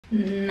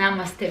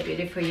Namaste,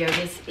 beautiful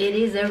yogis. It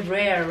is a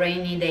rare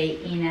rainy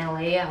day in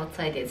LA.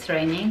 Outside it's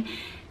raining,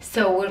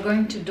 so we're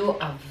going to do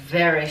a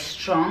very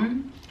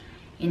strong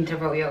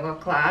interval yoga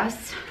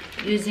class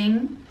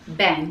using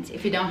bands.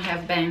 If you don't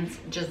have bands,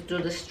 just do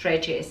the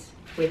stretches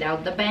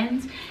without the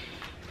bands.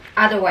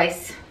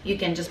 Otherwise, you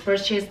can just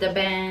purchase the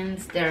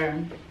bands.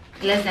 They're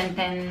less than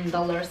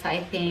 $10,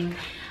 I think.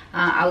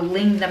 I'll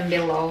link them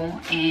below,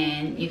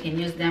 and you can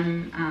use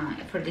them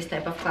for this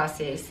type of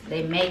classes.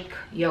 They make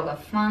yoga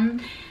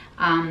fun.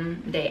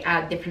 They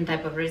add different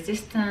type of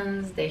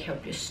resistance. They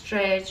help you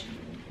stretch,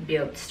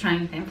 build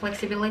strength and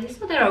flexibility.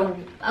 So they're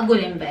a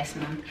good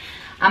investment.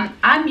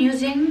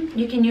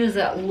 You can use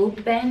a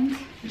loop band,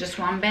 just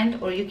one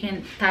band, or you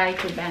can tie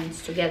two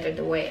bands together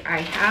the way I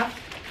have.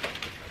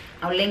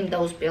 I'll link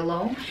those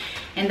below.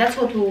 And that's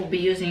what we'll be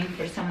using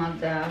for some of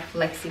the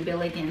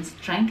flexibility and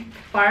strength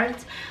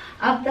parts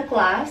of the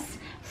class.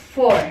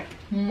 For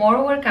more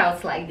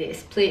workouts like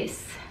this,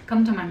 please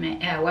come to my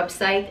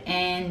website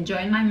and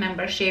join my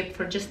membership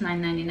for just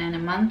 $9.99 a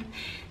month.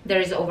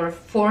 There is over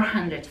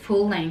 400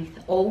 full-length,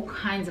 all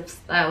kinds of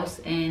styles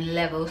and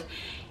levels,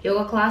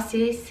 yoga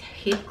classes,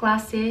 HIIT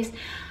classes,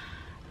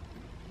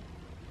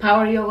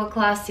 power yoga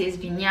classes,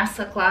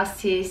 vinyasa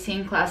classes,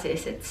 sing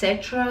classes,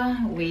 etc.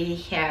 We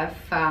have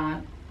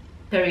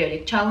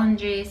periodic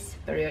challenges,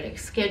 periodic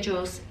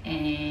schedules,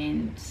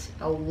 and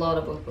a lot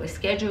of weekly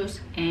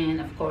schedules, and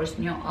of course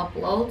new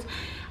uploads.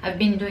 I've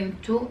been doing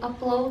 2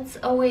 uploads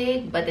a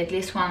week, but at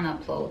least 1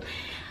 upload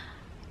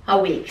a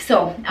week.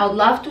 So I would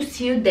love to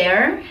see you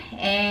there,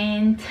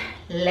 and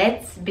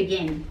let's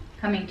begin.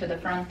 Coming to the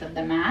front of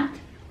the mat,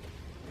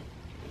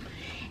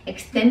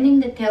 extending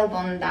the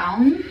tailbone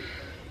down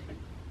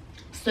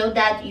so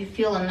that you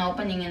feel an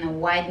opening and a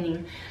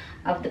widening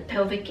of the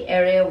pelvic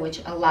area,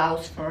 which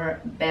allows for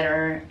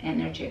better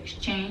energy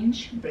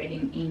exchange.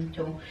 Breathing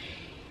into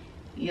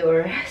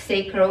your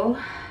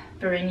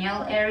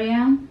sacroperineal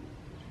area,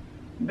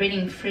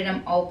 breathing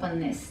freedom,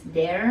 openness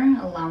there,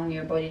 allowing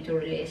your body to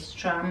release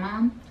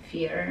trauma,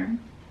 fear,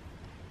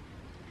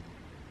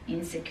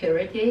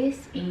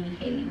 insecurities,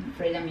 inhaling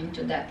freedom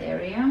into that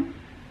area.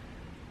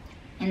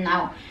 And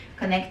now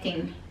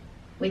connecting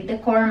with the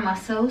core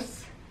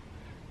muscles,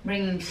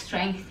 bringing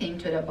strength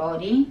into the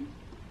body,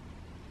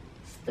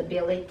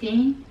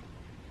 stability,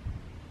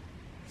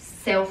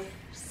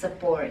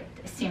 self-support,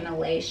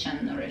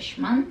 assimilation,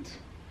 nourishment.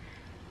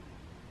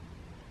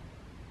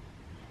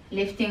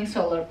 Lifting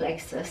solar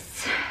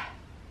plexus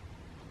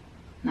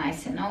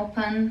nice and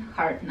open,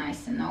 heart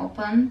nice and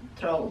open,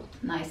 throat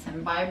nice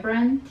and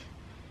vibrant,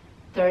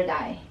 third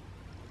eye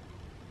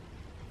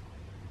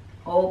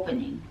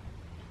opening,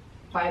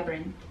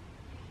 vibrant,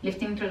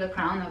 lifting through the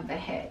crown of the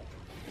head,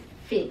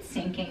 feet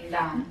sinking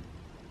down.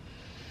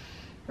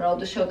 Roll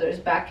the shoulders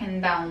back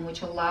and down,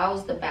 which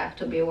allows the back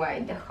to be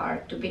wide, the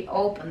heart to be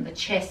open, the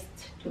chest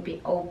to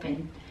be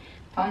open.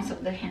 Palms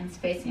of the hands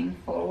facing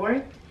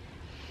forward.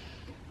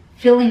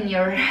 Feeling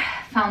your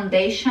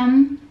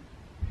foundation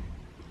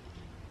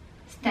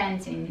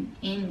stands in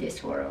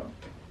this world.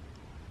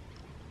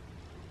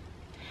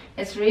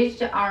 Let's reach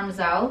the arms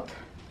out,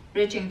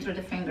 reaching through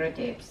the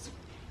fingertips.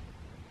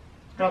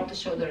 Drop the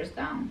shoulders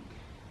down.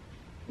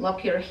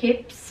 Lock your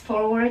hips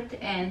forward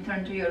and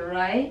turn to your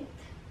right.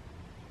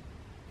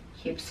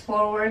 Hips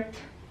forward,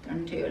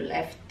 turn to your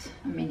left,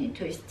 a mini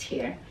twist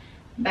here.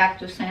 Back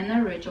to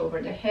center, reach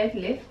over the head,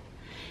 lift.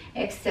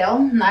 Exhale,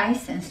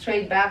 nice and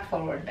straight back,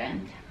 forward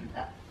bend.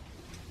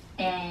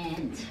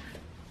 And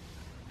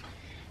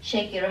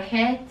shake your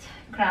head,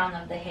 crown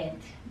of the head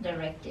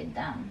directed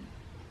down.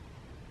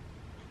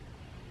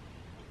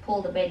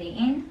 Pull the belly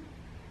in.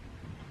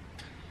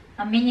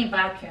 A mini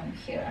vacuum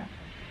here.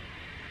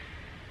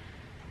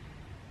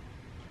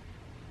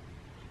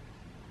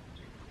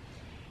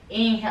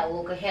 Inhale,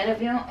 look ahead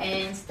of you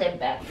and step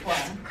back,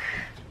 plank.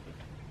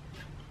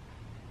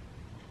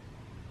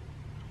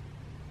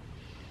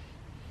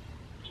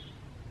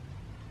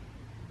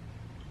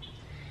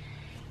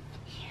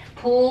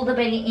 Pull the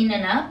belly in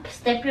and up.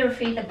 Step your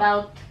feet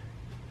about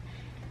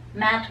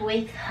mat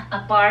width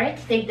apart.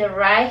 Take the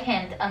right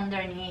hand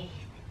underneath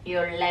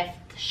your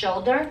left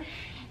shoulder,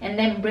 and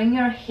then bring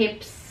your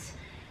hips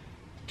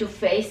to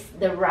face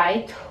the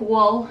right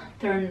wall.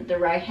 Turn the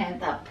right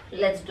hand up.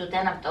 Let's do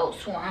 10 of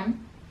those.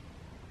 1,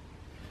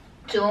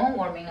 2,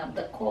 warming up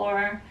the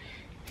core,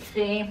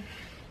 3,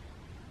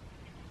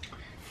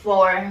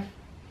 4,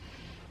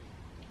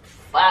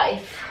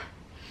 5,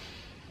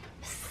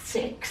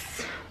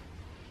 6,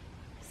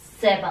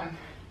 7,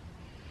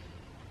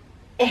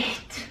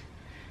 8,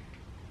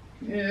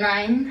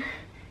 9,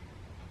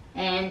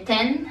 and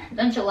 10.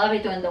 Don't you love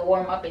it when the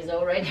warm-up is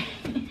already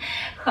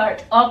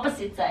hard?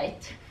 Opposite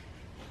side.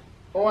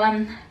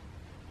 1,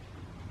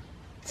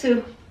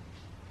 2,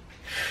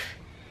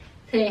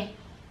 3,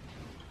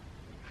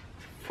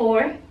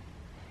 4,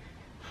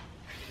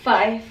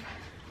 5,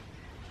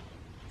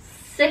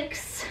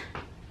 6,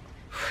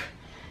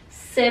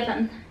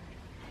 7,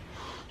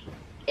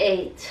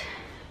 8,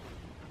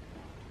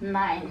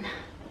 9,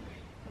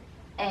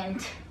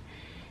 and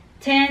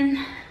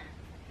 10.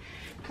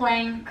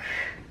 plank,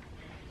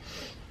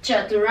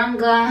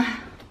 chaturanga,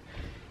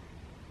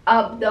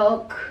 up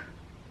dog.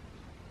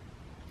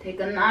 Take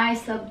a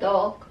nice up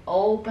dog,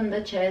 open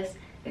the chest,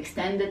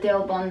 extend the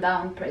tailbone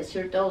down, press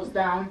your toes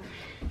down,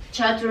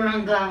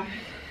 chaturanga,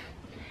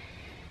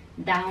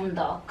 down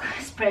dog.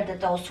 Spread the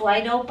toes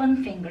wide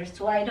open,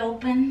 fingers wide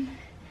open,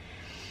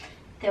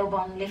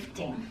 tailbone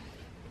lifting.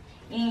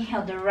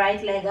 Inhale the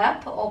right leg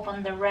up,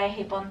 open the right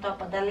hip on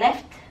top of the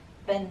left,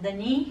 bend the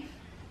knee,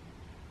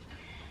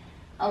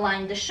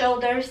 align the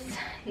shoulders,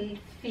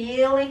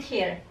 feel it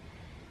here,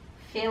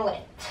 feel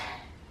it.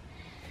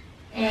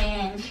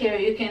 And here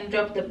you can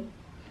drop the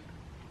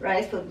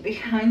right foot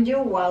behind you,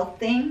 wild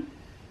thing.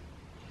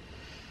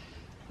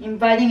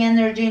 Inviting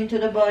energy into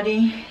the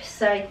body,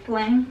 side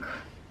plank,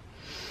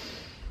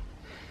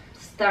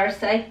 star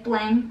side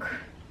plank,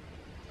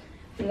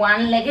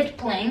 one-legged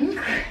plank,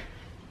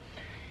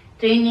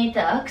 3 knee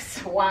tucks,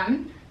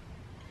 1,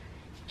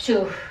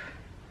 2,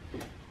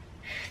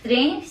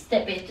 3,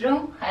 step it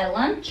through, high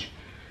lunge.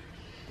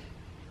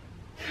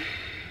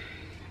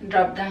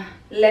 Drop the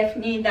left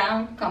knee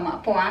down, come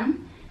up,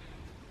 1,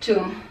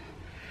 2,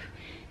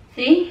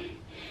 3,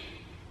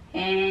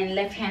 and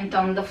left hand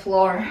on the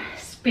floor,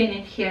 spin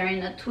it here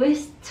in a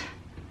twist.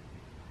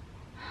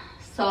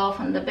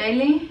 Soften the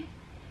belly,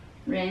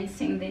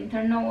 rinsing the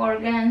internal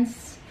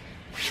organs.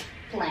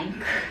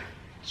 Plank,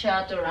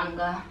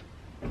 chaturanga,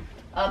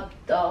 up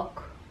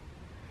dog,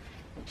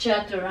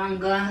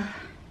 chaturanga,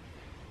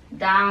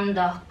 down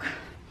dog.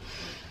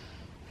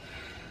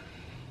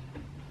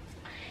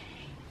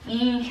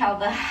 Inhale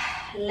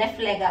the left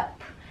leg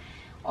up,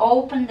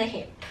 open the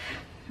hip,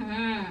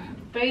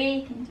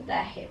 breathe into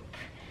that hip,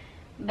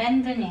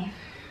 bend the knee,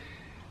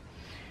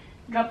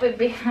 drop it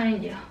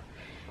behind you,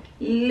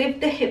 lift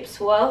the hips,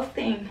 wild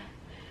thing,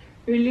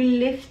 really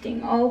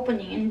lifting,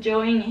 opening,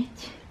 enjoying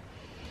it.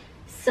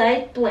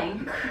 Side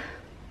plank,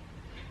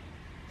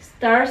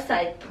 star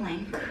side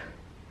plank,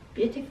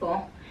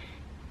 beautiful.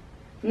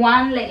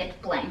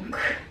 One-legged plank,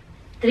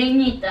 3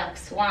 knee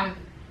tucks, 1,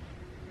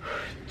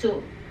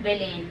 2,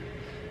 belly in,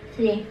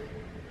 3,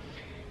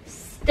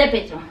 step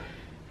it through,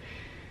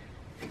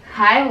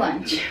 high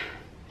lunge,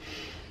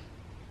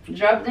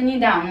 drop the knee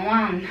down,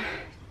 1,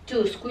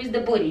 2, squeeze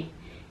the booty,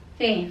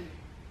 3,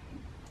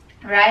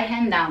 right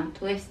hand down,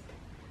 twist,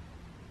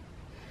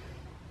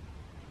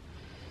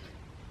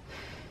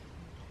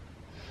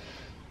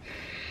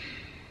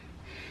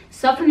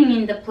 softening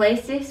in the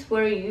places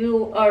where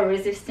you are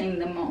resisting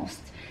the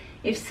most.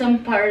 If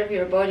some part of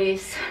your body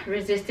is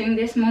resisting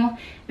this more,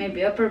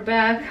 maybe upper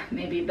back,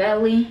 maybe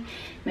belly,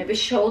 maybe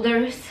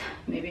shoulders,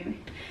 maybe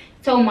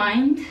toe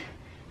mind,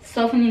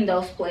 softening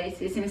those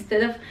places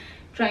instead of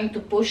trying to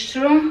push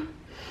through.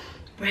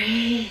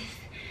 Breathe,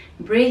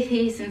 breathe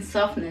ease and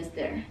softness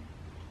there.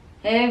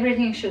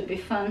 Everything should be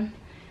fun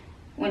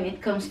when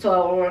it comes to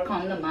our work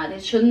on the mat.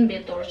 It shouldn't be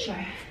a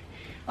torture.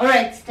 All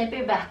right, step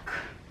it back.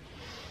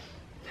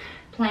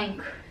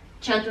 Plank,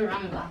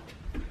 chaturanga,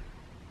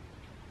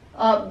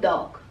 up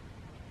dog,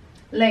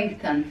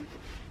 lengthen,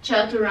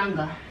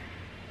 chaturanga,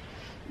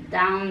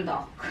 down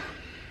dog.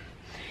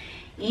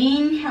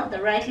 Inhale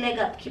the right leg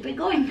up, keep it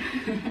going.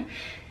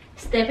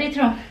 Step it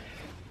through,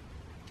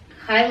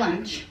 high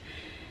lunge,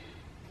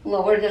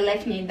 lower the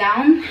left knee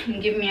down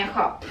and give me a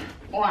hop.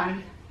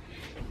 1,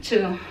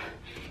 2,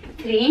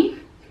 3,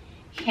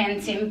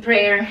 hands in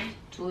prayer,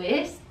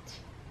 twist.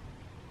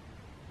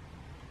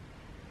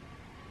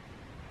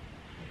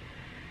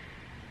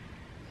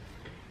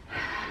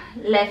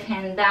 Left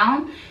hand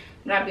down,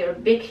 grab your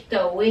big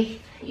toe with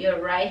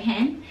your right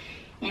hand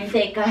and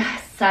take a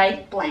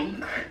side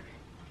plank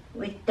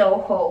with toe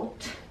hold.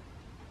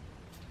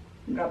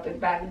 Drop it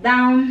back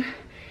down,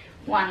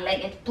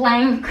 one-legged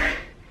plank,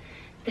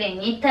 3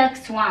 knee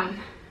tucks, 1,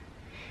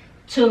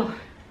 2,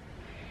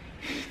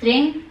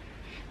 3,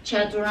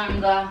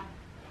 chaturanga,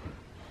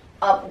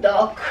 up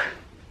dog,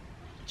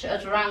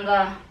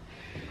 chaturanga,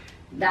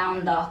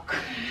 down dog.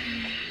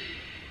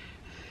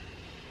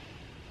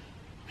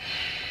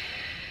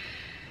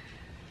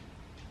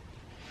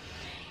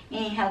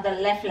 Inhale the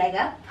left leg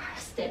up,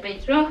 step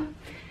it through,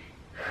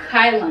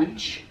 high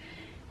lunge,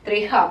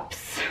 3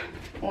 hops,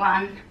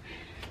 1,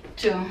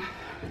 2,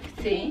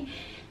 3,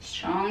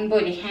 strong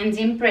body, hands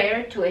in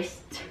prayer,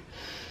 twist.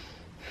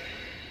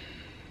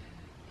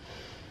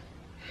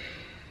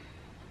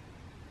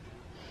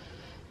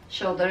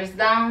 Shoulders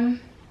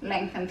down,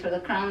 lengthen through the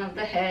crown of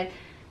the head,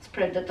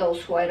 spread the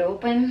toes wide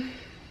open.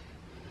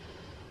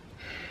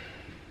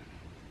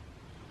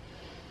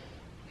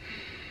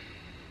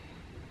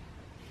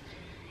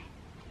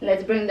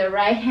 Let's bring the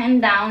right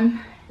hand down,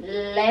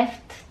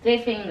 left 3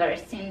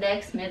 fingers,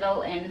 index,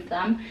 middle, and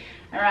thumb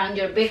around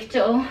your big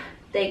toe.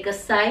 Take a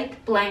side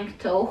plank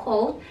toe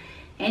hold.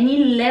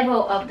 Any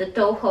level of the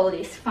toe hold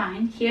is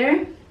fine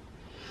here.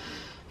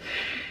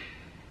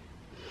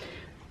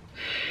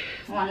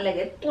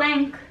 One-legged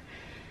plank,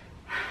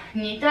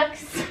 knee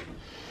tucks,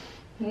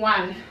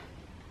 1,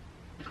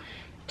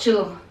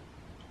 2,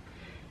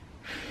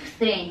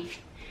 3,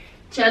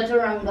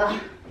 chaturanga,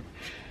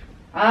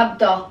 up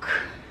dog,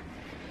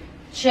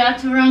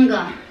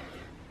 chaturanga,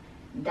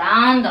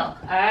 down dog.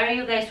 Are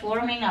you guys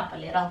warming up a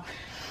little?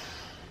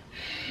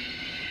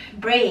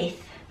 Breathe.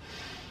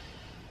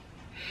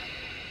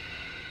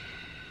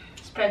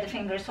 Spread the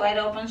fingers wide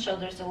open,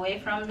 shoulders away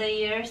from the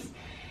ears,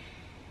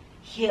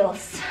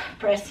 heels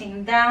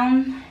pressing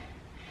down.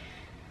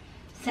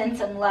 Send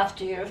some love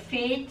to your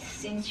feet.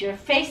 Since you're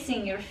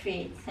facing your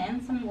feet,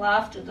 send some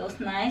love to those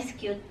nice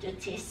cute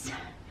tooties.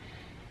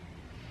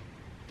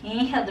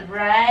 Inhale the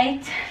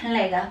right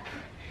leg up,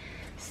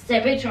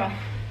 step it through,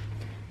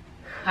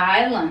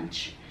 high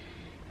lunge,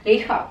 3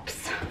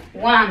 hops,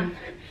 1,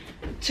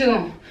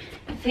 2,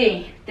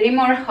 3, 3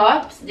 more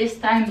hops, this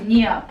time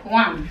knee up,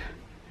 1,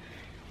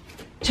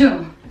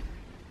 2,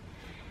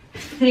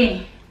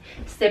 3,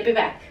 step it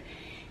back,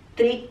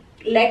 3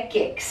 leg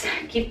kicks,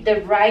 keep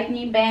the right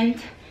knee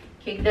bent,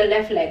 kick the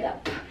left leg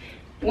up,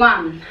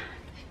 1,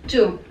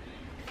 2,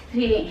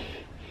 3,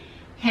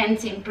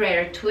 hands in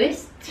prayer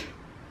twist,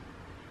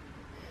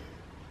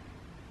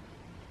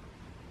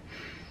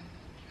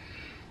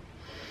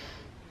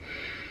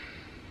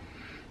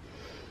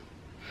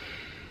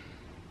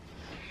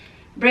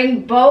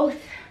 bring both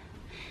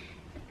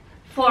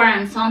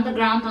forearms on the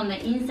ground on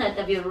the inside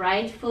of your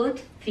right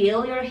foot.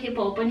 Feel your hip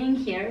opening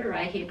here.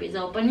 Right hip is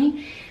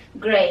opening.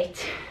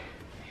 Great.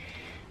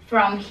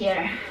 From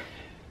here,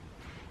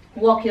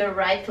 walk your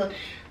right foot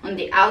on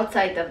the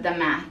outside of the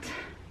mat.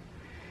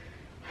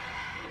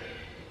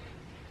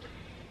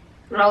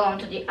 Roll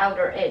onto the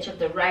outer edge of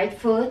the right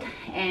foot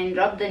and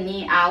drop the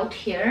knee out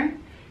here.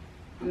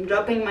 I'm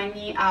dropping my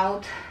knee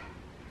out,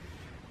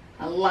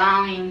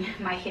 allowing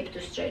my hip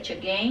to stretch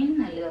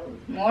again a little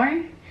more,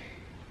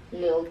 a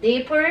little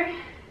deeper.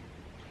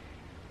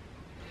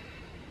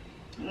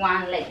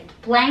 One-legged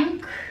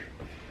plank.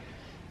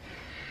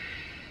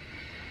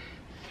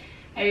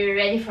 Are you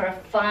ready for a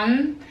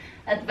fun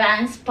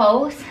advanced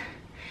pose?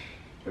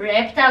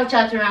 Reptile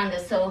chaturanga.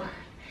 So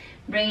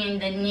bringing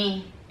the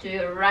knee to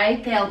your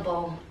right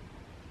elbow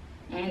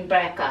and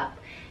back up.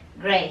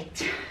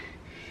 Great.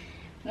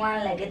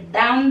 One-legged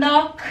down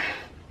dog.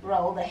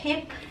 Roll the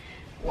hip.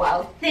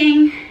 Wild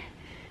thing.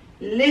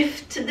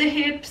 Lift the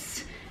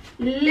hips.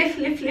 Lift,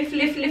 lift, lift,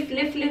 lift, lift,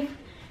 lift, lift.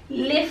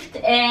 Lift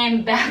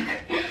and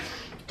back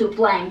to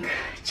plank.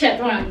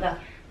 Chaturanga.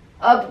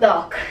 Up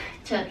dog.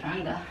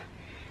 Chaturanga.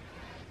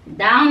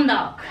 Down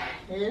dog.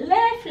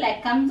 Left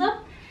leg comes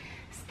up.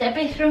 Step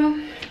it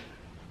through.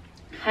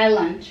 High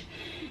lunge.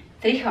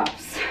 3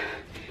 hops.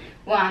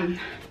 1,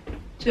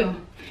 2,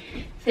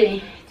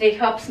 3. 3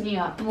 hops, knee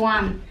up.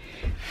 1,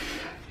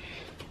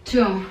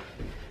 2,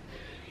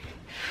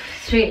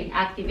 3.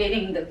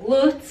 Activating the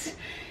glutes.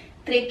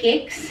 3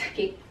 kicks.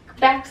 Kick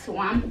backs.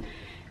 1,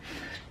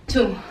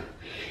 2,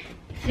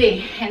 3.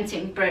 Hands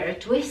in prayer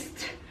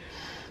twist.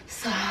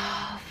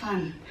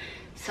 Soften.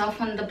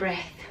 Soften the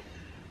breath.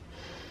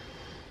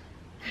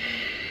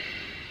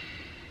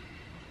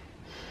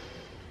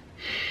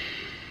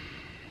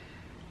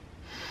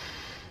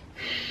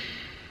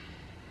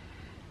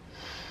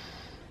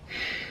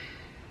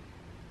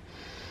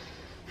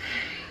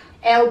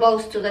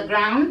 Elbows to the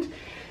ground,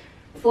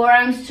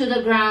 forearms to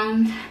the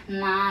ground.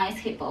 Nice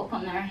hip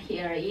opener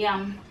here.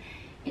 Yum.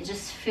 It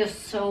just feels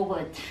so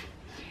good.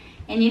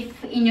 And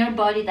if in your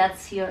body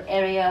that's your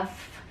area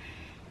of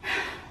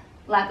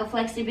lack of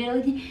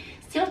flexibility,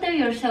 still tell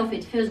yourself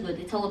it feels good.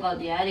 It's all about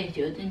the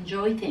attitude.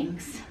 Enjoy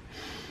things.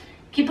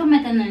 Keep them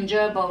at an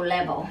enjoyable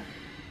level.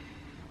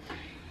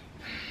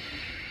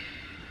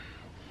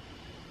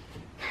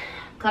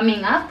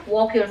 Coming up,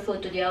 walk your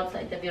foot to the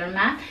outside of your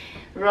mat.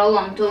 Roll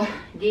onto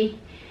the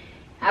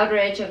outer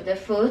edge of the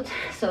foot,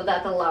 so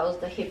that allows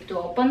the hip to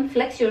open.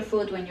 Flex your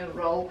foot when you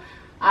roll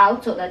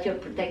out so that you're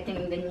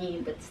protecting the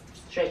knee but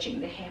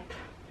stretching the hip.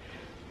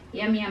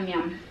 Yum, yum,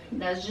 yum.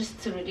 That's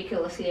just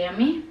ridiculously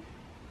yummy.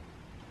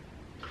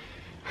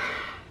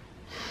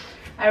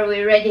 Are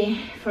we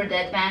ready for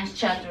the advanced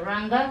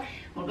chaturanga?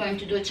 We're going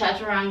to do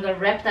chaturanga,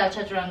 reptile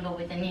chaturanga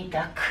with a knee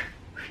tuck.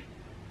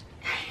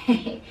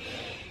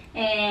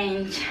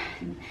 And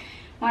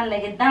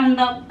one-legged down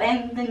dog,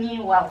 bend the knee,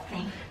 wild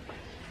thing.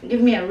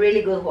 Give me a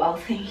really good wild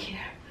thing here.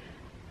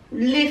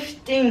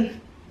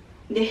 Lifting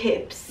the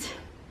hips.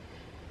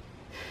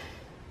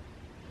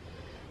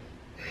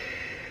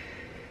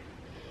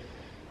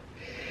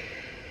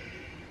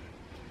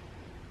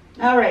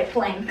 All right,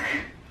 plank.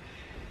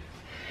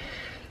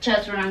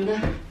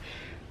 Chaturanga,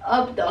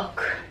 up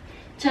dog.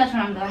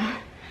 Chaturanga,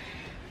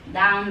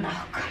 down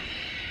dog.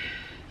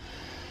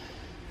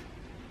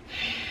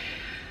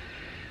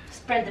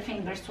 Spread the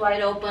fingers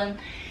wide open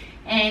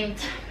and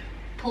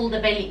pull the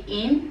belly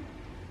in,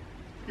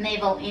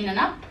 navel in and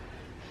up.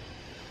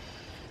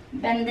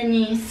 Bend the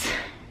knees,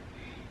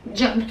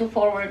 jump to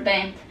forward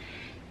bend,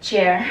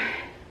 chair.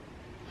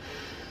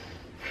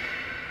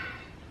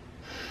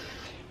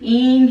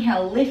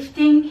 Inhale,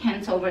 lifting,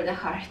 hands over the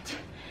heart.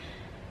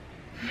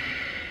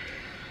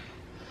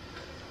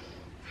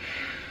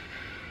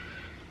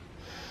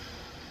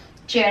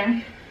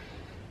 Chair,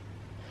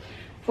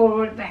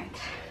 forward bend.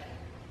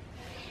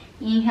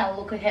 Inhale,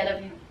 look ahead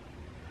of you.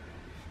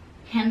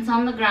 Hands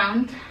on the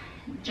ground,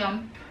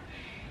 jump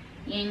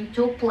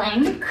into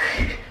plank.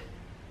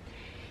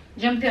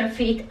 Jump your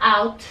feet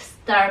out,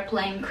 star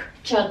plank,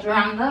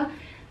 chaturanga.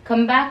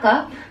 Come back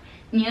up,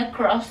 knee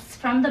across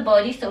from the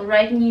body, so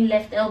right knee,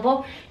 left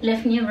elbow,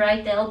 left knee,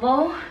 right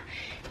elbow.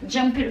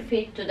 Jump your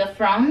feet to the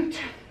front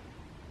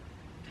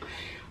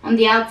on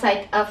the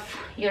outside of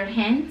your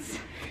hands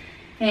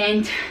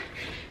and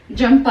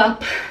jump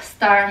up,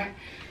 star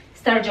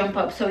jump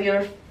up, so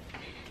your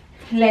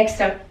legs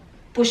are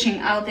pushing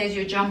out as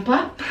you jump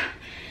up.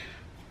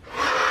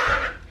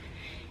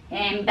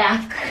 And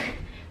back,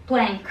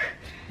 plank,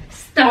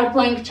 star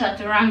plank,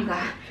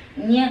 chaturanga,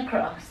 knee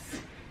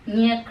across,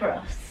 knee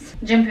across.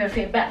 Jump your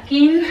feet back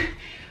in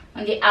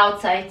on the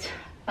outside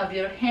of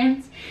your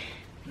hands.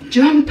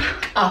 Jump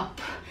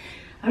up.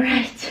 All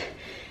right,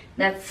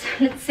 let's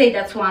say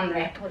that's one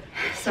rep.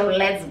 So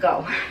let's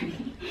go.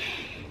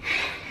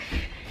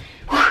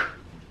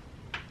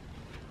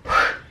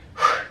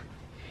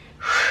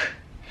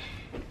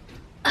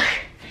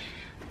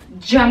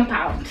 Jump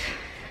out.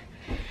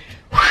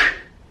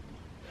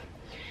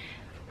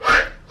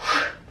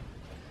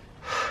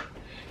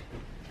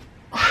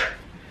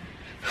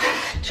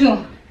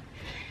 2,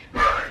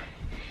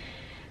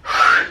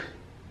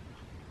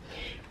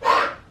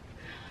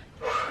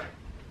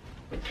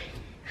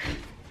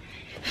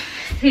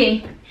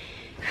 3,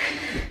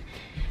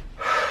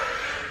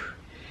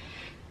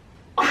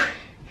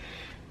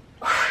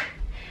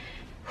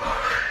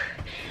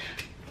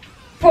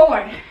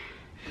 4,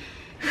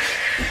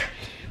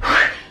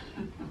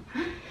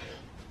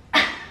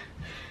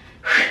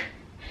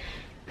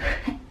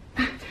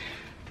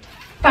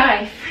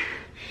 5,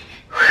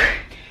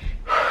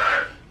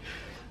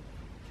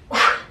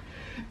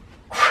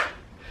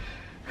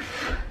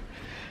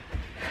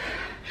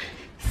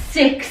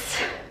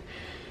 6,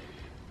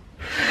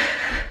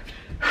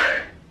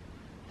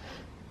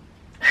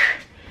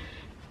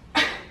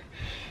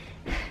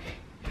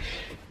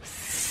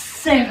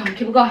 7,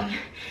 keep going.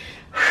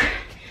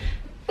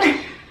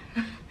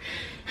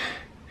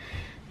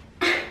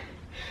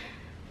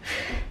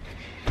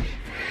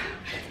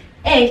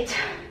 8,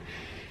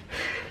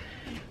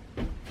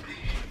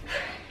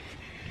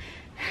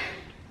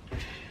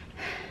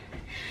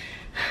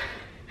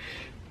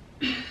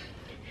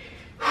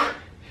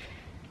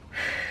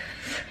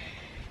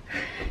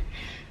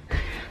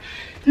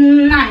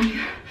 9.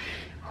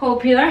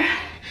 Hope you're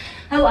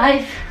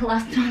alive.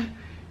 Last one.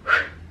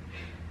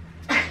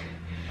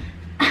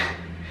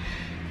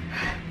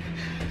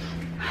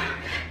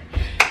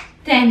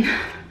 10.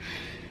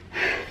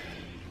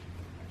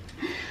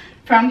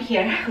 From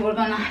here, we're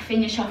gonna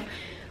finish off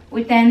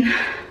with 10.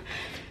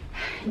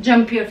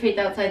 Jump your feet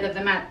outside of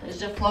the mat.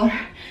 There's the floor.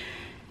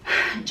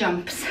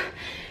 Jumps.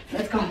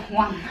 Let's go.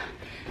 1,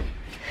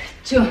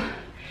 2,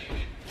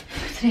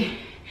 3.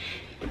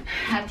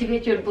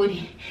 Activate your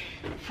booty.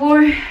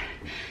 4,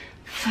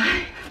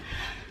 5,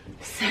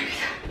 6,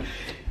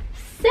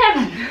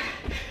 7,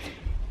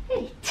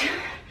 8,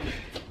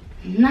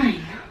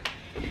 9,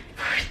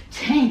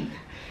 10.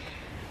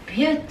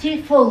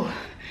 Beautiful.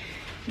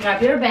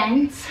 Grab your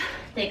bands.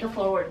 Take a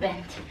forward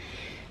bend.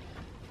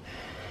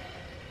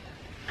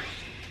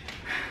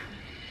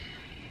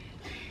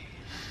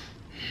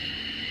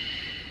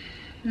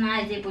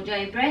 Nice deep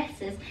ujjayi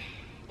breaths,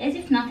 as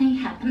if nothing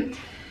happened.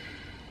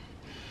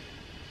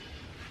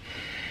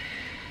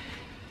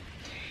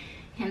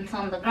 Hands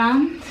on the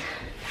ground.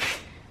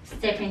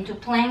 Step into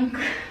plank,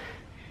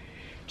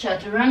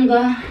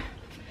 chaturanga,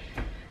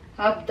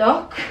 up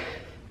dog.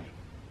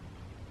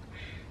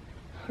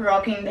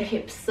 Rocking the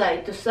hips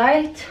side to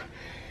side.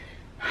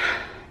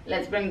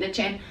 Let's bring the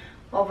chin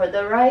over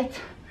the right,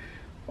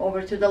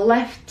 over to the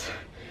left,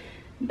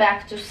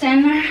 back to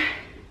center.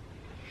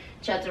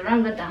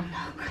 Chaturanga, down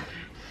dog.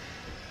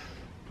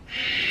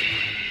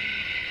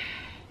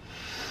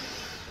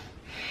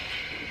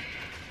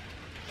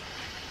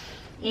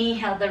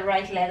 Inhale the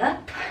right leg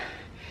up.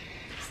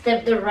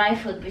 Step the right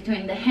foot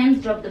between the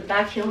hands, drop the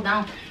back heel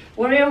down.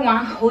 Warrior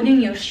 1,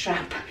 holding your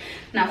strap.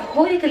 Now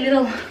hold it a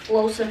little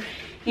closer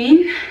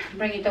in,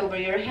 bring it over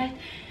your head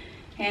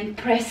and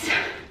press,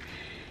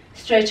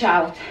 stretch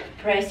out,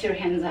 press your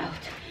hands out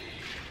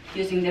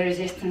using the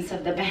resistance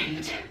of the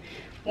bend.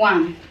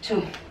 1,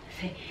 2,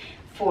 3,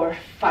 4,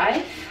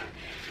 5.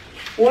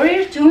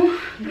 Warrior 2,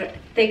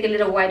 take a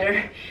little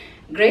wider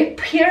grip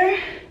here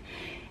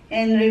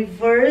and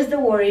reverse the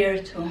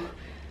warrior 2,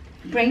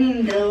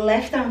 bringing the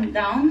left arm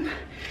down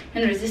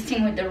and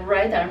resisting with the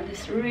right arm.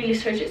 This really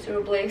stretches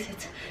your legs.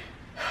 It's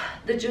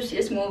the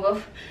juiciest move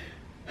of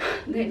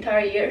the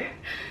entire year,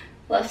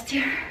 last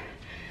year.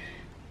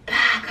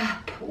 Back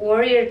up,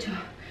 warrior 2,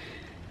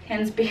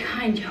 hands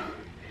behind you,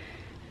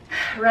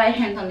 right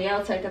hand on the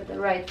outside of the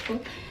right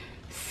foot,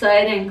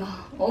 side angle,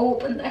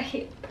 open the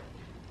hip.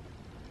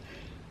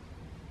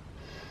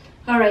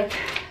 All right,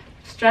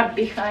 strap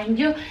behind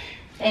you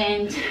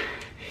and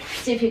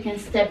see if you can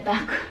step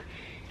back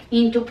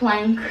into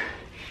plank,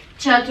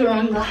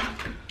 chaturanga,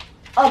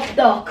 up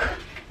dog,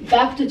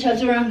 back to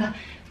chaturanga,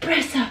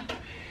 press up.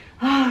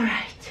 All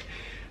right,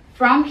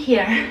 from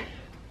here,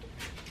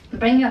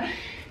 bring your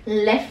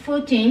left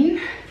foot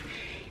in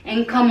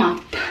and come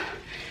up.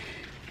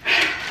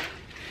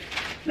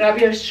 Grab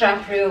your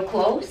strap real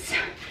close.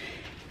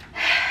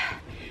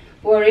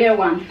 Warrior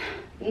one.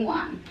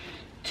 1,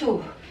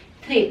 2,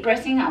 3,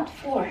 pressing out.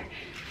 4,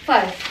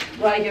 5,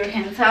 glide your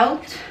hands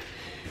out.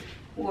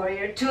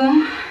 Warrior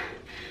 2,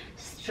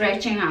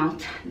 stretching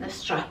out the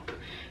strap.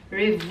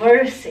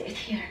 Reverse it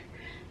here.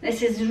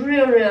 This is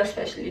real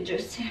especially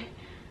juicy,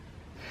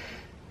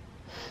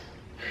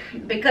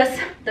 because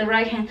the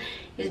right hand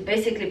is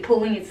basically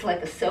pulling. It's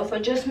like a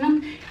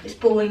self-adjustment. It's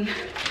pulling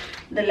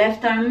the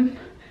left arm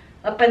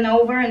up and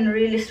over and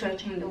really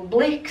stretching the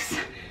obliques.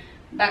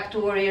 Back to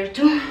warrior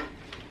 2,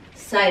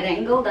 side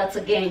angle. That's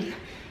again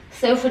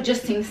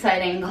self-adjusting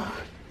side angle.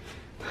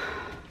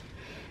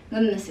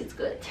 Goodness, it's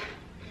good.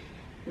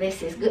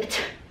 This is good.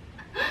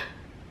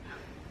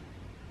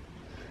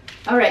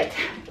 All right,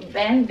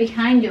 bend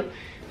behind you,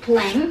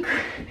 plank.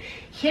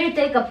 Here,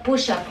 take a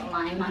push-up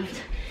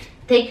alignment.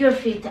 Take your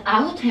feet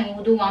out and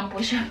we'll do one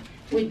push-up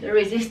with the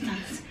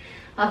resistance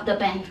of the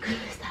bend.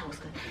 Goodness, that was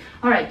good.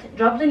 All right,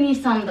 drop the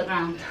knees on the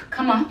ground.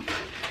 Come up.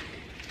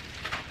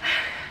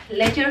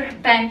 Let your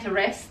bend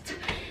rest.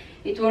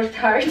 It worked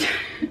hard.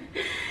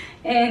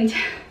 And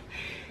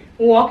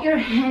walk your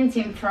hands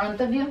in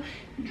front of you.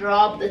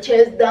 Drop the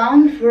chest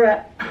down for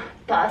a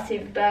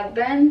passive back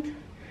bend.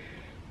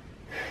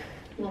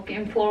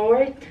 Looking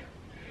forward.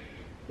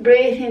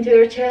 Breathe into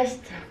your chest,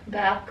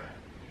 back.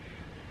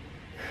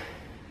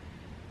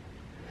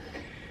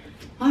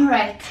 All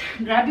right,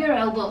 grab your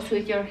elbows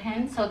with your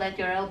hands so that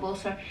your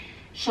elbows are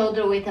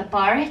shoulder width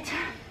apart.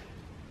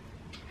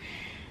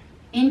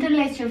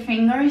 Interlace your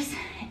fingers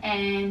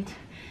and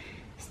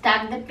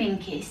stack the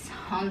pinkies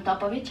on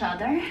top of each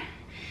other.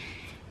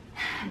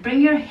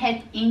 Bring your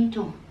head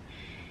into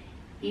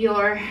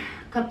your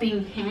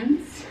cupping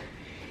hands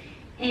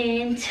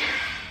and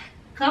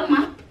come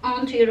up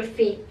onto your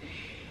feet.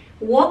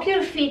 Walk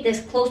your feet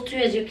as close to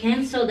you as you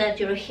can so that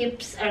your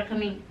hips are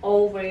coming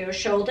over your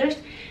shoulders.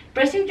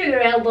 Press into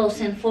your elbows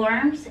and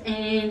forearms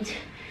and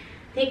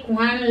take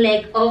one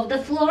leg off the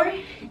floor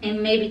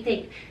and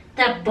maybe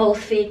tap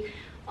both feet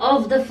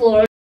off the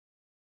floor.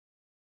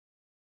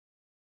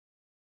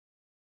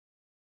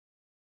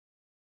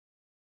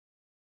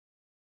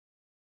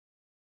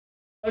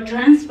 Or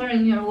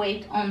transferring your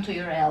weight onto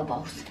your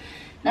elbows.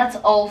 That's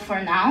all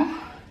for now.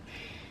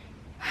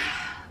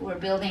 We're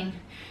building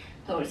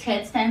towards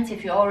headstands.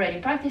 If you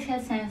already practice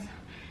headstands,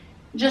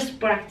 just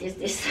practice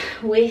this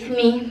with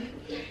me.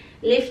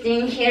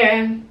 Lifting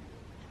here,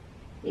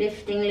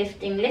 lifting,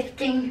 lifting,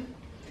 lifting.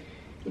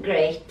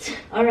 Great.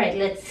 All right,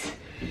 let's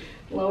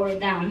lower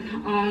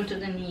down onto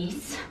the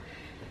knees.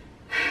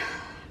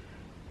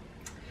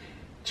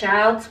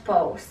 Child's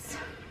pose.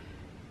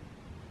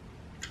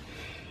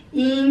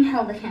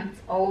 Inhale the hands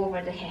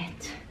over the head.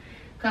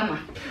 Come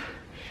up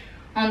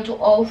onto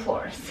all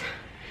fours.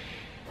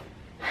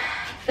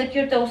 Tuck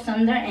your toes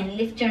under and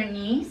lift your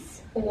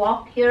knees.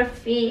 Walk your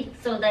feet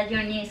so that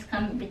your knees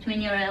come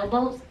between your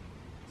elbows.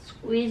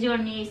 Squeeze your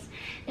knees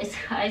as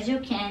high as you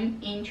can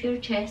into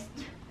your chest.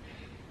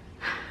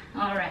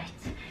 All right,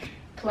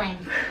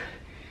 plank,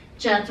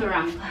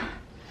 chaturanga,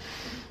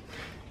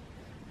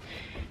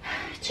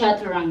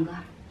 chaturanga,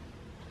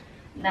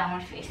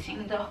 downward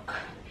facing dog.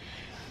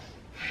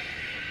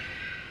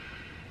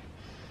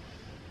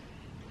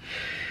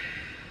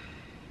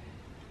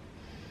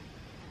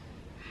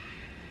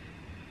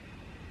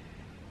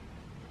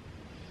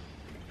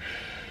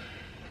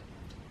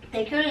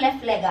 Take your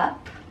left leg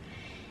up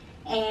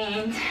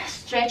and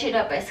stretch it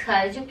up as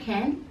high as you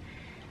can.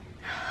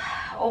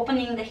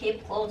 Opening the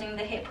hip, closing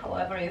the hip,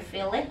 however you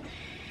feel it.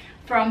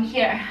 From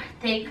here,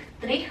 take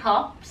 3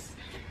 hops.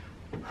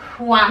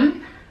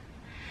 1,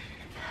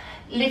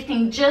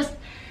 lifting just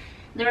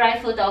the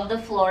right foot off the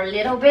floor a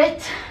little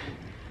bit.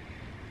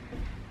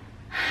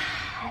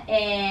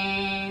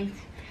 And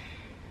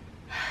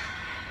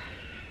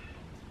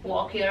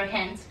walk your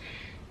hands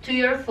to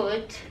your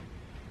foot.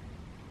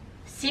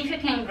 See if you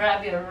can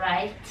grab your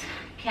right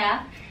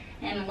calf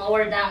and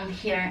lower down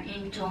here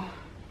into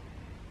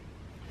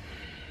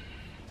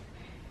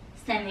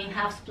standing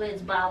half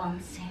splits,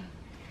 balancing.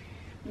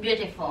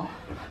 Beautiful.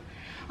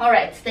 All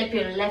right, step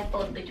your left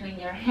foot between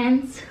your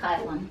hands,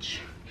 high lunge.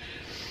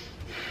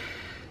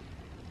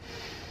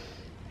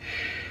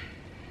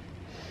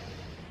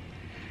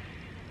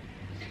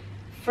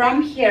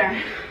 From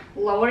here,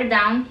 lower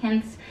down,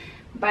 hands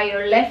by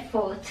your left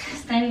foot,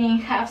 standing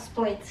half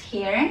splits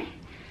here.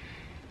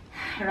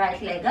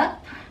 Right leg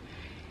up.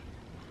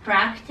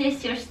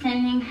 Practice your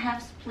standing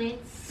half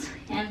splits,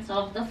 hands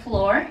off the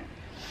floor.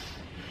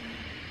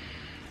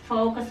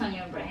 Focus on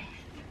your breath.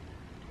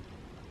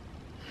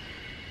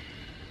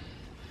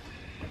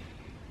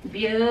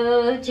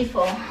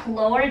 Beautiful.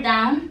 Lower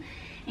down.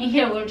 And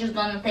here we're just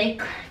gonna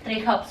take 3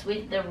 hops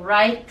with the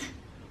right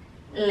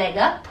leg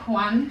up.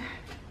 1,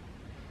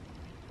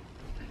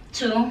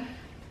 2,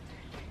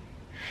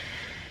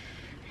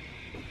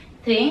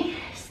 3.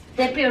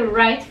 Step your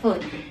right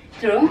foot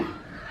through,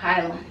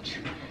 high lunge.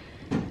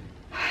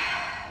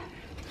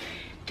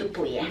 To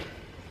plie.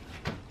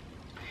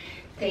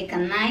 Take a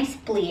nice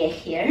plie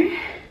here.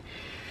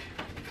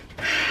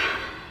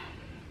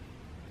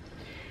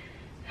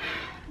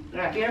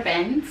 Grab your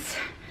bends.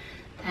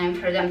 Time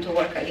for them to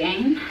work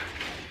again.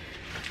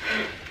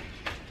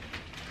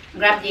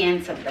 Grab the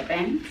ends of the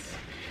bends.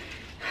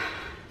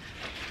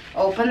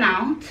 Open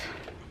out.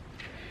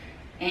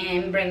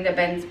 And bring the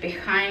bends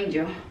behind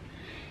you.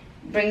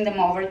 Bring them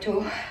over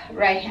to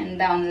right hand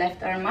down,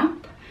 left arm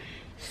up.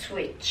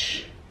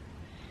 Switch.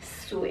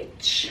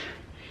 Switch.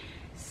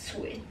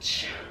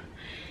 Switch.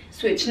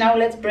 Switch. Now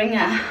let's bring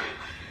a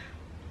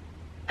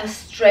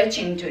stretch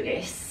into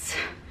this.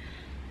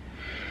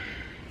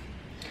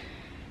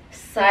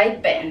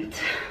 Side bend,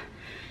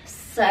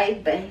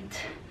 side bend,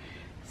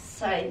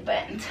 side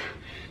bend,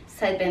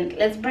 side bend.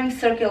 Let's bring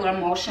circular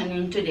motion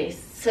into this.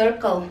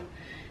 Circle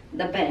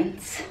the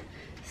bends,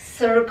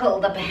 circle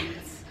the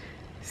bends,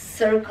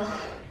 circle,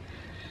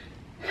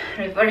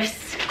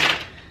 reverse,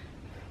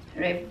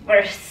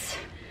 reverse,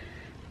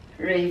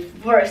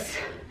 reverse.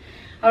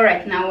 All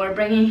right, now we're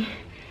bringing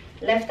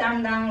left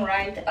arm down,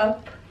 right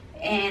up,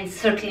 and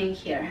circling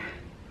here.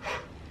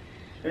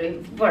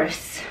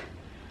 Reverse.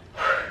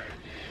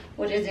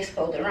 What is this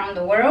called? Around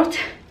the world?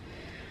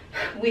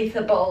 With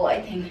a ball,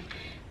 I think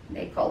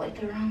they call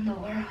it around the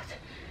world.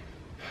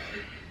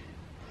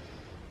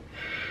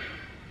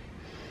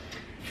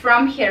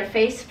 From here,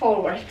 face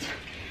forward.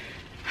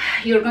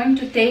 You're going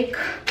to take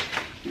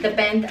the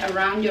bend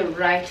around your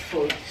right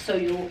foot. So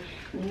you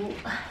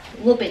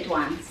loop it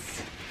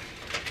once.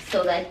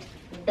 So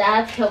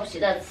that helps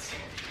you.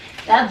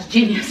 That's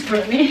genius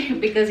for me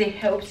because it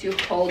helps you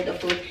hold the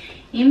foot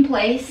in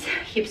place,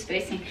 hips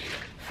facing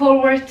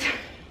forward.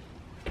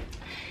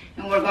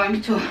 And we're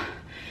going to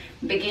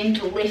begin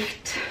to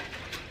lift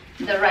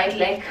the right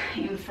leg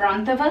in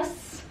front of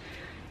us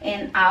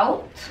and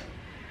out.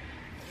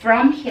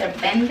 From here,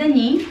 bend the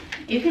knee.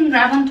 You can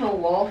grab onto a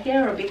wall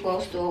here or be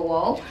close to a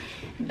wall.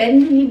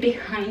 Bend the knee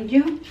behind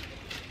you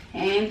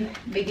and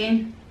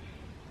begin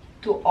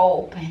to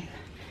open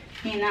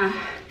in a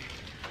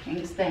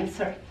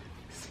extensor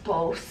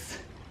pose.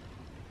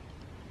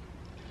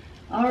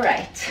 All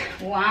right,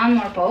 one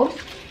more pose.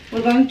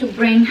 We're going to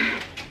bring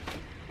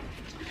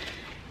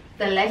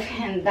the left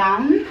hand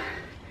down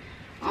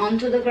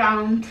onto the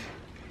ground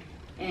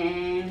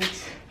and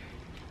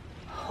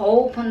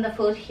open the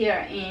foot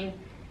here in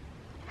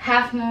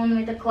half moon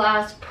with a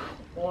clasp,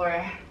 or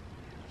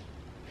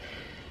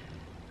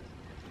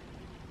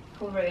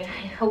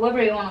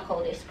however you want to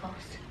call this pose.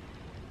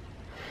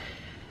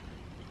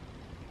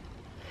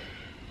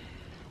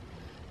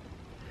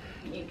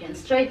 You can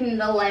straighten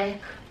the leg.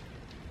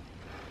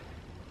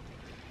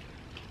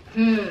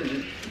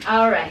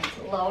 All right,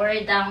 lower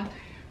it down.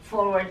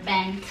 Forward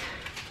bend,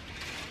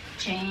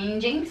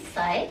 changing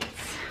sides,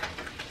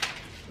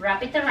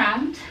 wrap it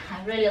around.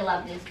 I really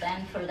love this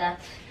bend for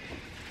that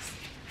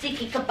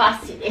sticky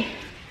capacity.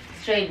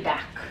 Straight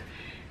back,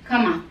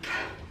 come up,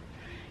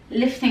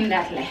 lifting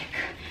that leg.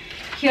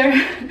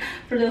 Here,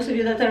 for those of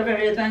you that are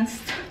very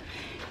advanced,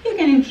 you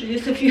can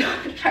introduce a few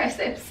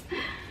triceps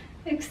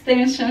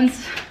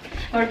extensions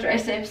or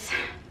triceps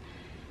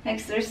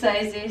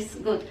exercises.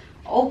 Good.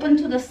 Open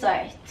to the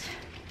side.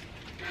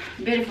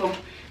 Beautiful.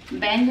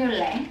 Bend your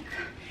leg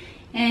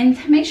and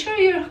make sure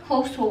you're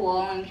close to a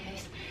wall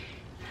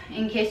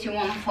in case you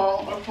want to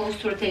fall, or close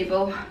to a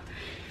table,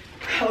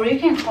 or you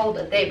can hold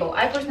the table.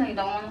 I personally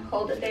don't want to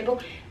hold the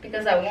table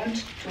because I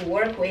want to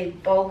work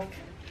with both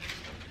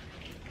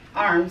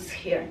arms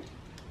here.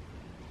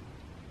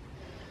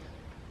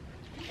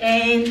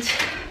 And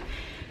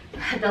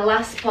the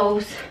last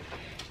pose,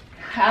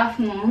 half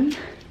moon,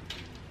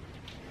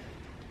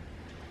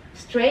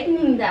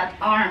 straightening that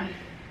arm.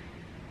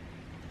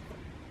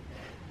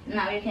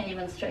 Now you can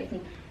even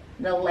straighten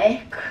the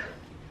leg.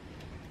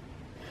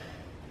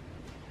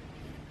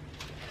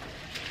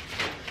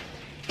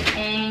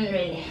 And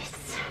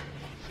release.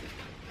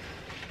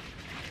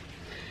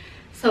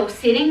 So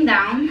sitting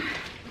down,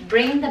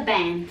 bring the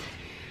band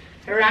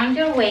around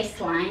your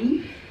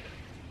waistline.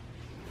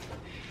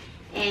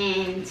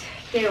 And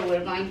here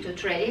we're going to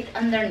thread it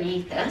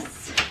underneath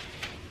us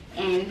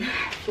and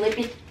flip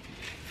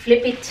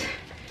it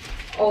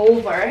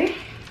over.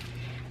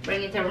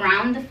 Bring it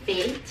around the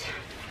feet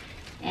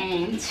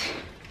and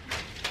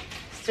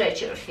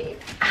stretch your feet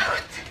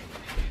out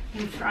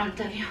in front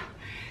of you.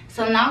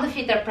 So now the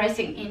feet are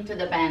pressing into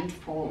the bend,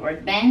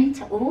 forward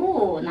bend.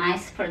 Ooh,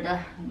 nice for the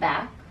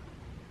back.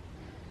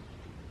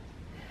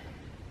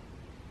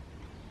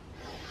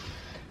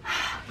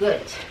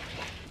 Good.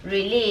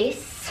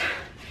 Release.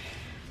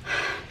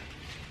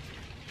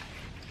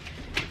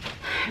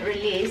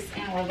 Release,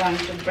 and we're going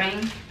to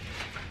bring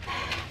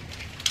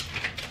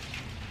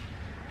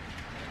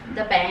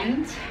the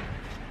bend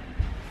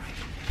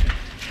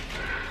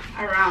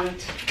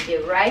around the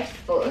right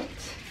foot.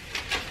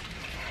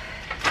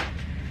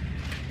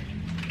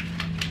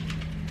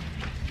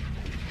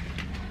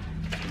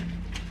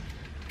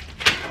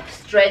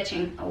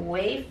 Stretching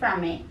away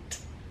from it.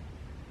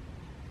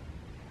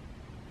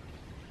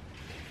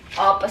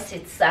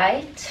 Opposite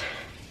side.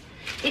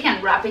 You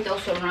can wrap it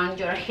also around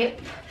your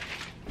hip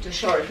to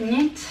shorten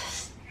it,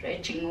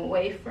 stretching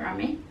away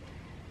from it,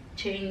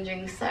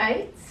 changing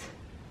sides.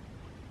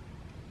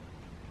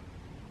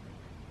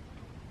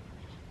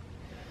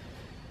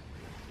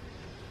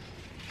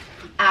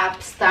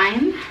 Abs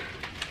time.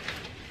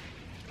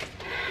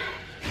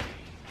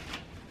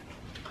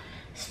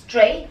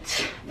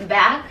 Straight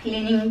back,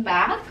 leaning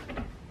back.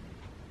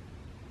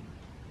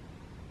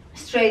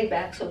 Straight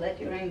back so that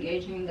you're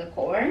engaging the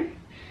core.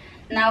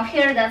 Now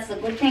here, that's the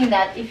good thing,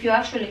 that if you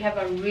actually have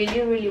a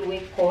really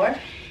weak core,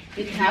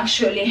 you can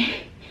actually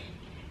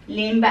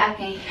lean back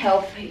and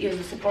help use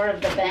the support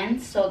of the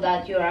band so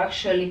that you're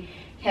actually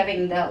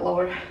having the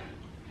lower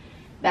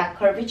back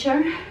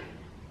curvature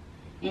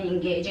and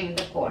engaging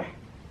the core.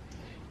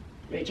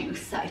 Reaching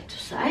side to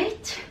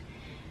side.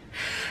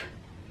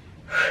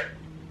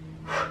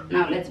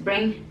 Now let's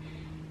bring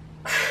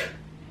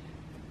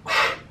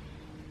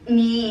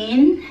knee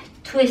in,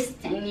 twist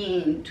and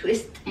knee in,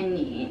 twist and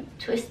knee in,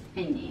 twist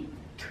and knee in,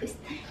 twist,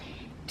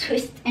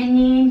 twist and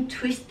knee in,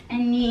 twist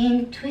and knee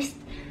in, twist.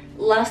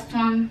 Last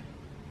one,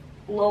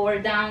 lower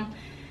down.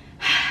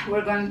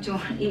 We're going to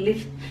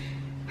lift,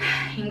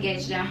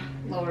 engage the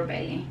lower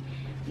belly.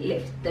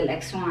 Lift the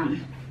legs,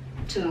 1,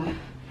 2,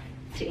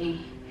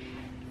 3,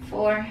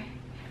 4,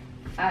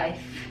 5,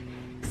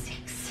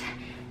 6,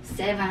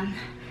 7,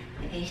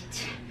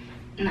 8,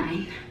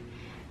 9,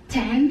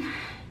 10.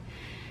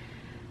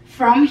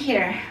 From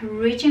here,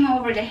 reaching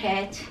over the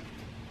head,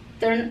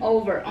 turn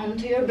over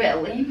onto your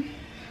belly,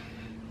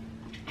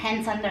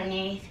 hands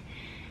underneath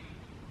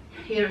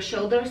your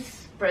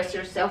shoulders, press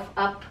yourself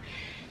up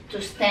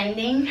to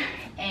standing,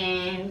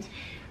 and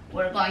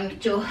we're going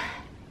to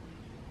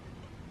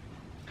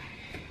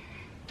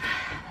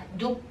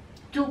do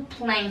 2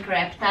 plank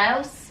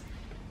reptiles,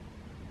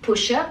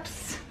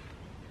 push-ups.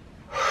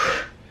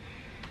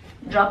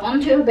 Drop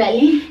onto your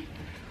belly,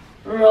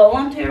 roll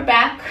onto your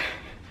back,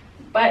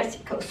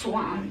 bicycles,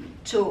 1,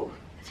 2,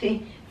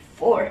 3,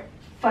 4,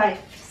 5,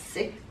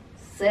 6,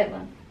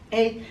 7,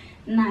 8,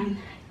 9,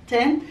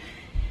 10.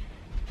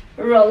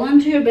 Roll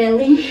onto your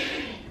belly,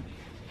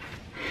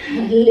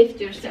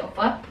 lift yourself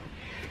up,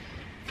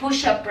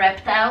 push up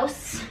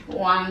reptiles,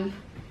 1,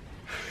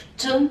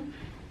 2,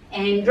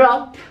 and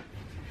drop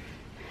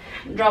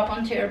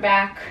onto your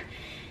back,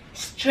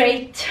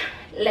 straight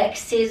leg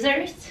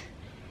scissors,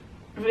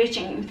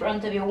 reaching in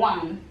front of you,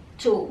 1,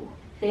 2,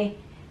 3,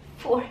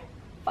 4,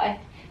 5,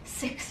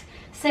 6,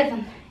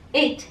 7,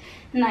 8,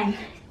 9,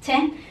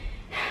 10.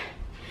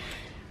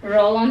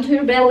 Roll onto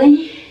your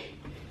belly,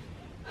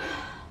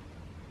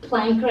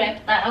 plank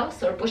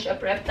reptiles or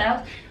push-up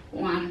reptiles,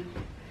 1,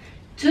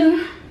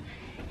 2,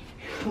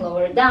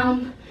 lower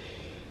down,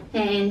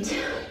 and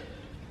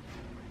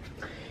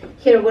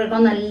here we're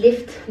gonna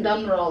lift,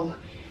 don't roll,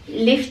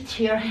 lift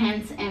your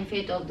hands and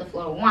feet off the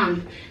floor,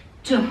 1,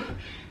 2,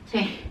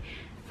 3,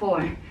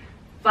 4,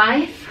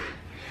 5.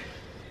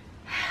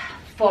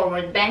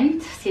 Forward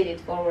bend, seated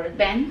forward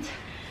bend,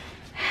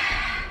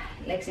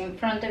 legs in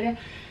front of you,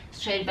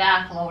 straight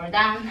back, lower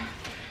down,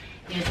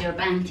 use your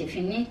band if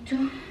you need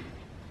to.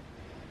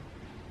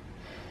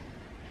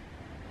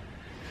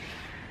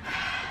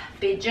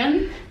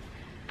 Pigeon,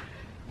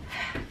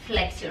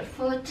 flex your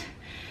foot,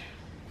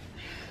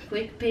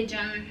 quick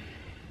pigeon.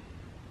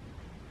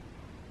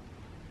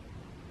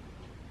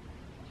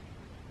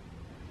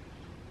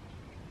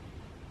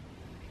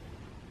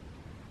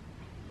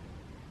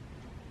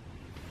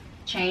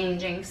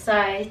 Changing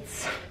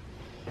sides.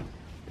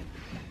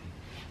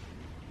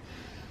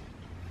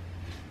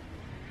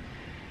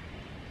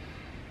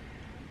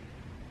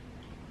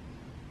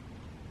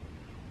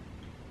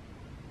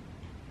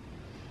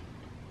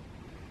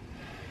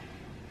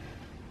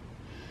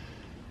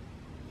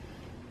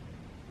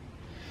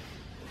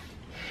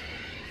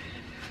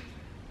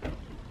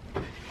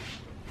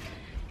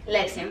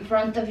 Legs in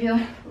front of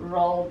you,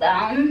 roll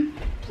down,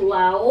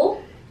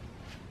 plow.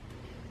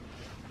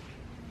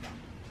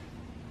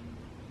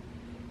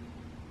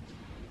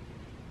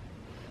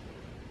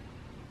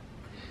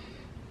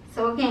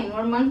 So again,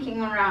 we're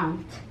monkeying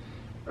around,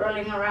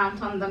 rolling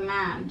around on the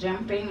mat,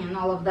 jumping and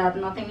all of that.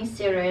 Nothing is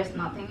serious,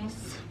 nothing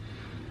is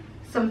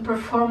some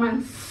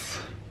performance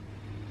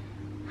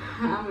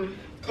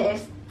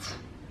test,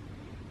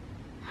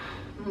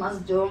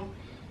 must do.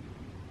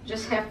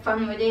 Just have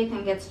fun with it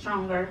and get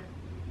stronger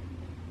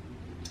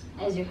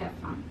as you have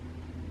fun.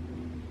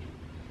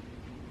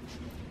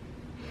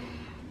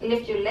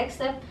 Lift your legs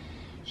up,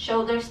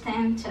 shoulders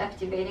stand,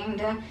 activating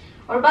the,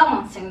 or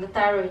balancing the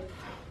thyroid.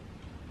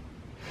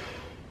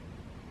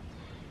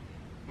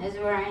 As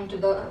we are into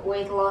the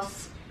weight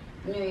loss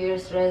New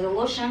Year's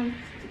resolution,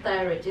 the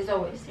thyroid is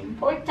always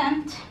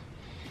important.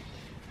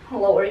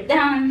 Lower it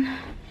down.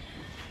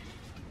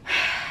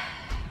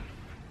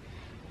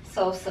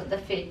 Soles of the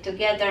feet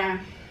together.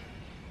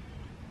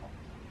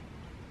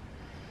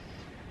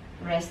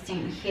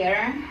 Resting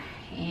here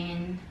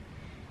in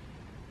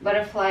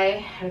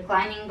butterfly,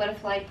 reclining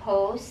butterfly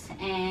pose.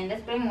 And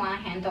let's bring one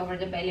hand over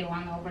the belly,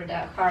 one over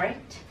the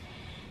heart.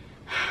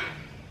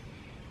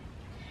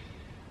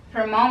 For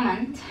a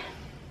moment,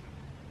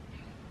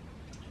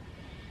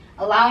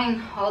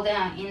 allowing all the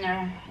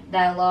inner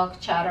dialogue,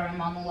 chatter,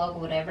 monologue,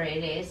 whatever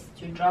it is,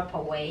 to drop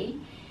away,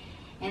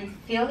 and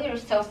feel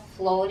yourself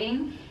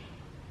floating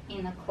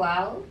in a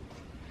cloud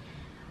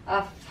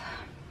of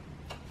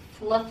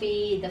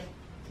the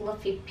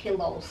fluffy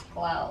pillows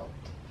cloud,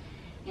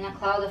 in a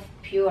cloud of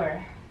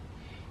pure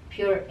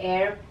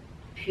air,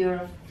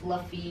 pure,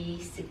 fluffy,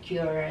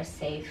 secure,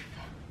 safe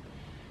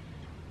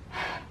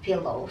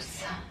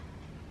pillows,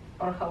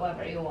 or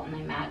however you want to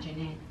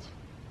imagine it.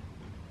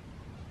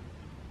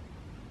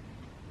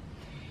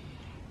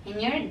 And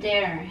you're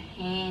there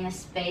in a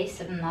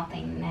space of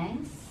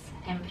nothingness,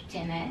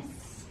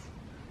 emptiness,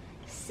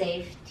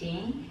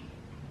 safety,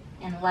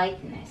 and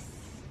lightness,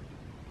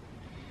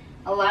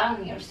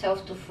 allowing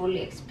yourself to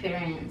fully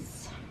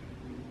experience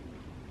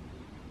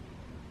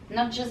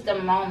not just the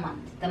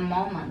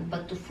moment,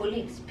 but to fully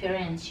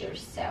experience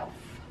yourself,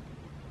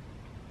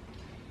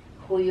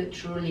 who you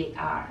truly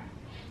are,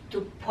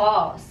 to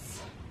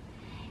pause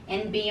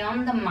and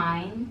beyond the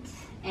mind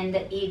and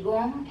the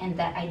ego and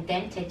the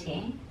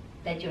identity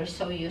that you're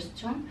so used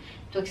to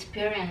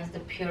experience the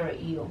pure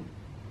you,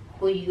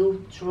 who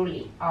you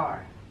truly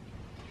are,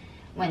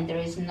 when there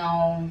is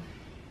no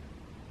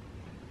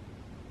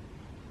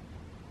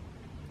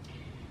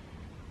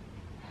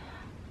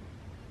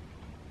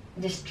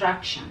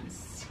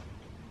distractions,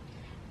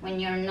 when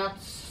you're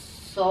not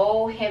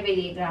so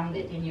heavily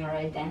grounded in your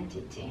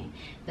identity,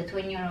 but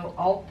when you're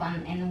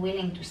open and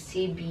willing to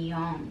see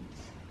beyond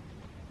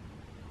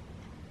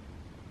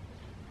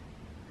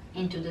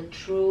into the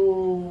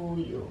true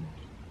you,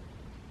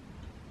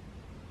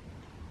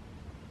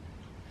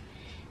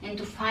 and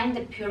to find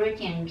the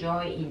purity and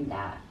joy in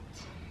that.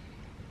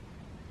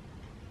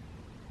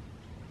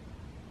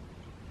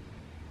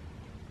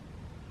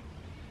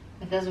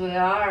 Because we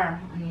are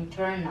an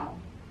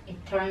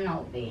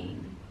eternal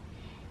being.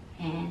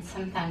 And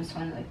sometimes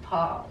when we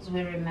pause,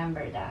 we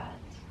remember that.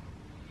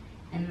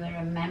 And we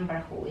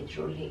remember who we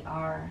truly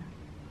are.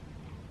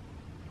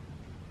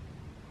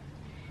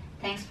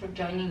 Thanks for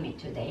joining me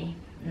today.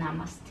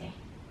 Namaste.